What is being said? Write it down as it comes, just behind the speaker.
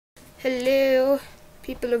Hello,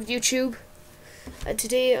 people of YouTube, and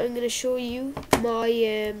today I'm going to show you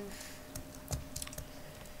my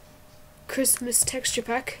Christmas texture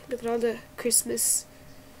pack. Look at all the Christmas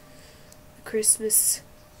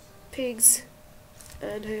pigs,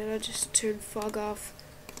 and I'll just turn fog off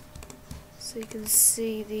so you can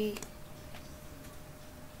see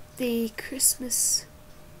the Christmas,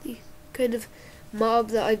 the kind of mob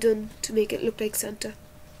that I've done to make it look like Santa.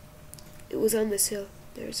 It was on this hill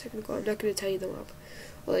there a second ago. I'm not going to tell you the mob,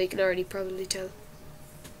 although you can already probably tell.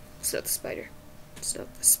 It's not the spider. It's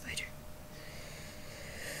not the spider.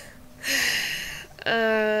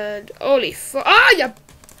 And holy fuck! Ah, yeah.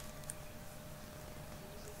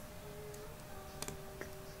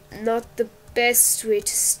 Not the best way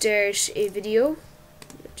to start a video.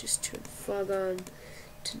 Just turn fog on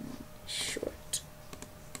to short.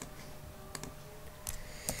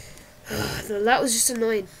 No, that was just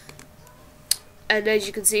annoying. And as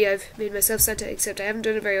you can see, I've made myself Santa, except I haven't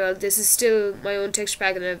done it very well. This is still my own texture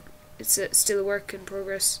pack, and it's still a work in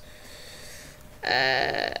progress.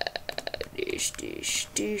 Dish, dish,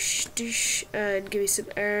 dish, dish, and give me some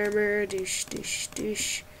armor. Dish, dish,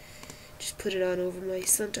 dish. Just put it on over my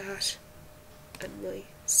Santa hat, and my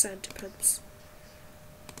Santa pants,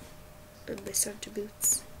 and my Santa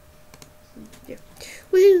boots. Yeah.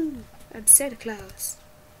 Woohoo! I'm Santa Claus.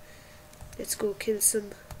 Let's go kill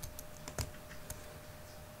some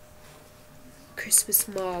Christmas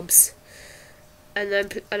mobs,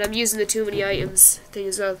 and I'm using the too many items thing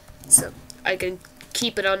as well, so I can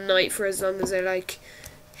keep it on night for as long as I like.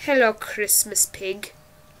 Hello, Christmas pig.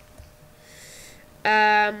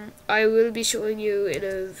 I will be showing you in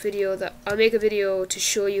a video that I'll make a video to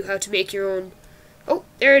show you how to make your own. Oh,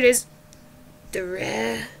 there it is, the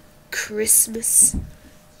rare Christmas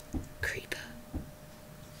creeper.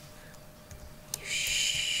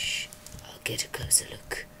 Shh, I'll get a closer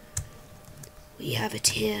look. We have it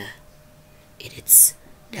here in its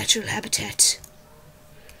natural habitat.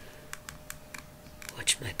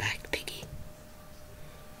 Watch my back, piggy.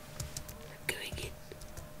 I'm going in.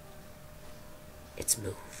 It's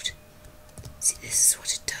moved. See, this is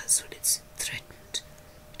what it does when it's threatened.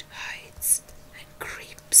 It hides and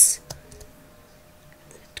creeps.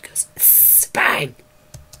 And then it goes bang!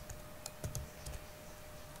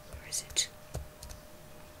 Where is it?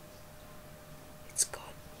 It's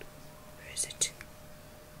gone. Where is it?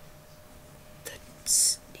 That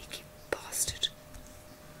sneaky bastard.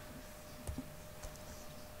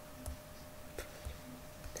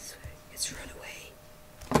 This way. It's run away.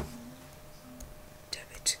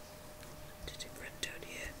 Damn it. Did it run down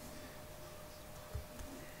here?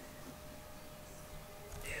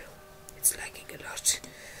 No. It's lagging a lot.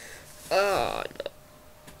 Oh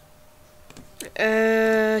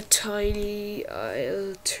no. Tiny.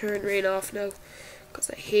 I'll turn rain off now,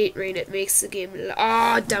 because I hate rain. It makes the game.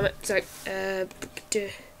 Ah, damn it. Sorry. Turn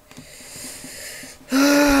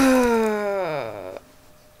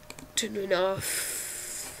rain off.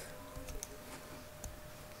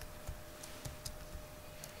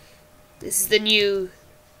 This is the new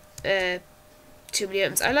too many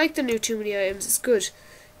items. I like the new too many items. It's good.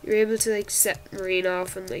 You're able to like set rain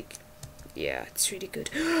off and like, yeah, it's really good.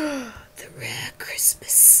 The rare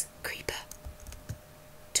Christmas creeper.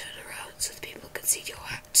 Turn around so the people can see your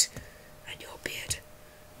hat and your beard.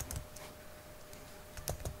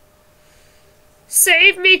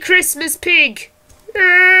 Save me, Christmas pig!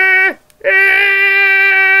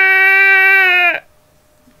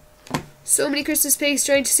 So many Christmas pigs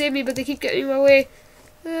trying to save me, but they keep getting in my way.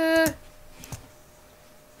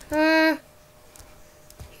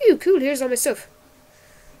 Ew, cool, here's all my stuff.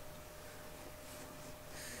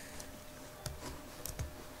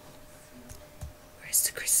 Where's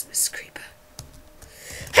the Christmas creeper?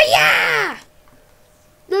 Hiya!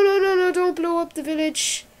 No, no, no, no, don't blow up the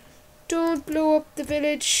village. Don't blow up the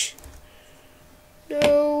village.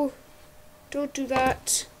 No. Don't do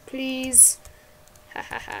that, please. Ha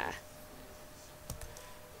ha ha.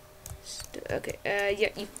 Okay, yeah,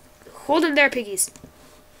 you hold him there, piggies.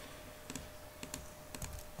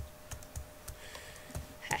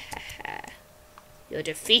 Ha ha ha. You're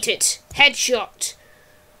defeated. Headshot.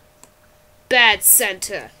 Bad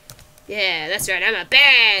Santa. Yeah, that's right, I'm a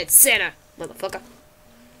bad Santa, motherfucker.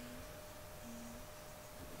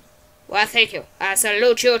 Well, thank you. I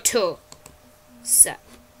salute you too, sir.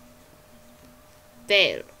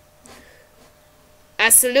 Fail. I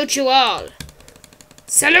salute you all.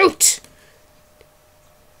 Salute!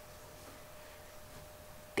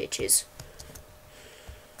 Bitches.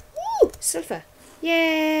 Woo! Sulfur.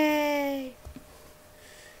 Yay!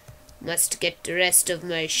 Must get the rest of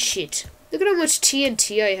my shit. Look at how much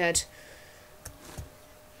TNT I had.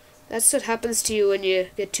 That's what happens to you when you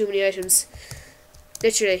get too many items.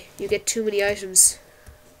 Literally, you get too many items.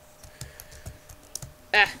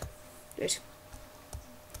 Ah, right.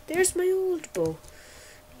 There's my old bow.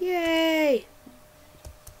 Yay!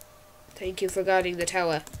 Thank you for guarding the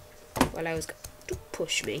tower while I was going to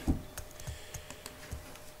push me.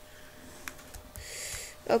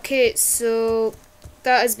 Okay, so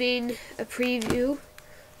that has been a preview,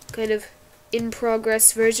 kind of in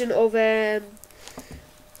progress version of the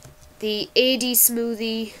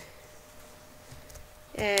ADsmoothie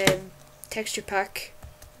texture pack.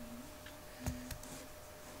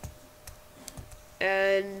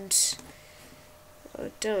 And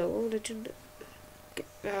oh damn, what would I do?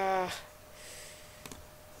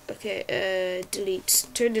 Okay, delete.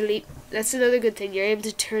 Turn delete. That's another good thing. You're able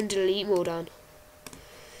to turn delete mode on.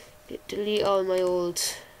 Delete all my old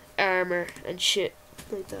armor and shit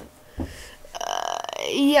like that.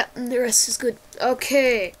 Yeah, and the rest is good.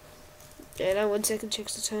 Okay. And now 1 second,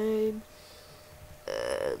 checks the time.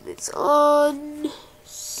 It's on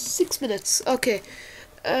 6 minutes. Okay.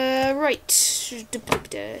 Right.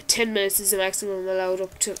 10 minutes is the maximum allowed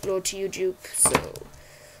up to upload to YouTube. So,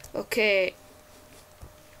 okay.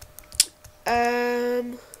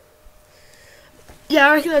 Yeah,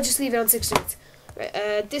 I reckon I'll just leave it on 6 minutes.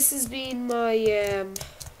 Right. This has been my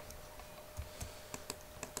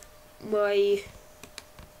my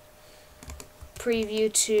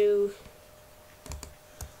preview to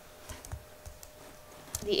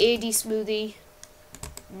the ADsmoothie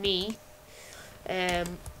me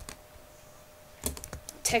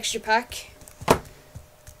texture pack,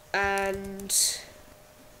 and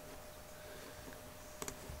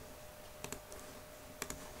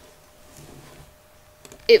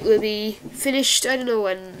it will be finished, I don't know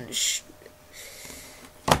when.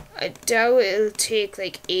 I doubt it'll take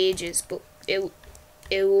like ages, but it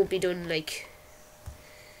won't be done like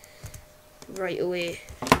right away.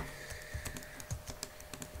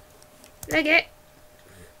 Like it.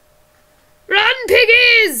 Run,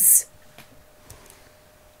 piggies!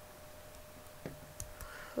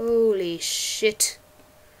 Holy shit.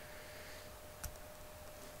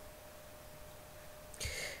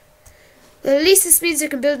 Well, at least this means I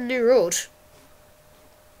can build a new road.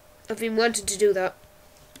 I've been wanting to do that.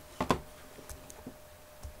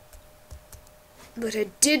 But I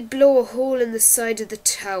did blow a hole in the side of the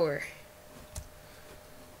tower.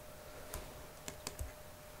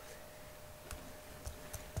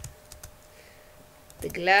 The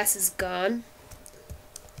glass is gone.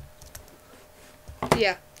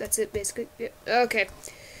 Yeah, that's it basically. Yeah. Okay.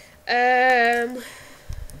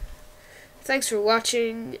 Thanks for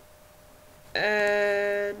watching,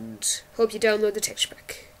 and hope you download the texture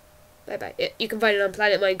pack. Bye bye. Yeah, you can find it on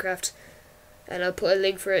Planet Minecraft, and I'll put a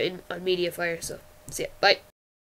link for it on Mediafire. So see ya. Bye.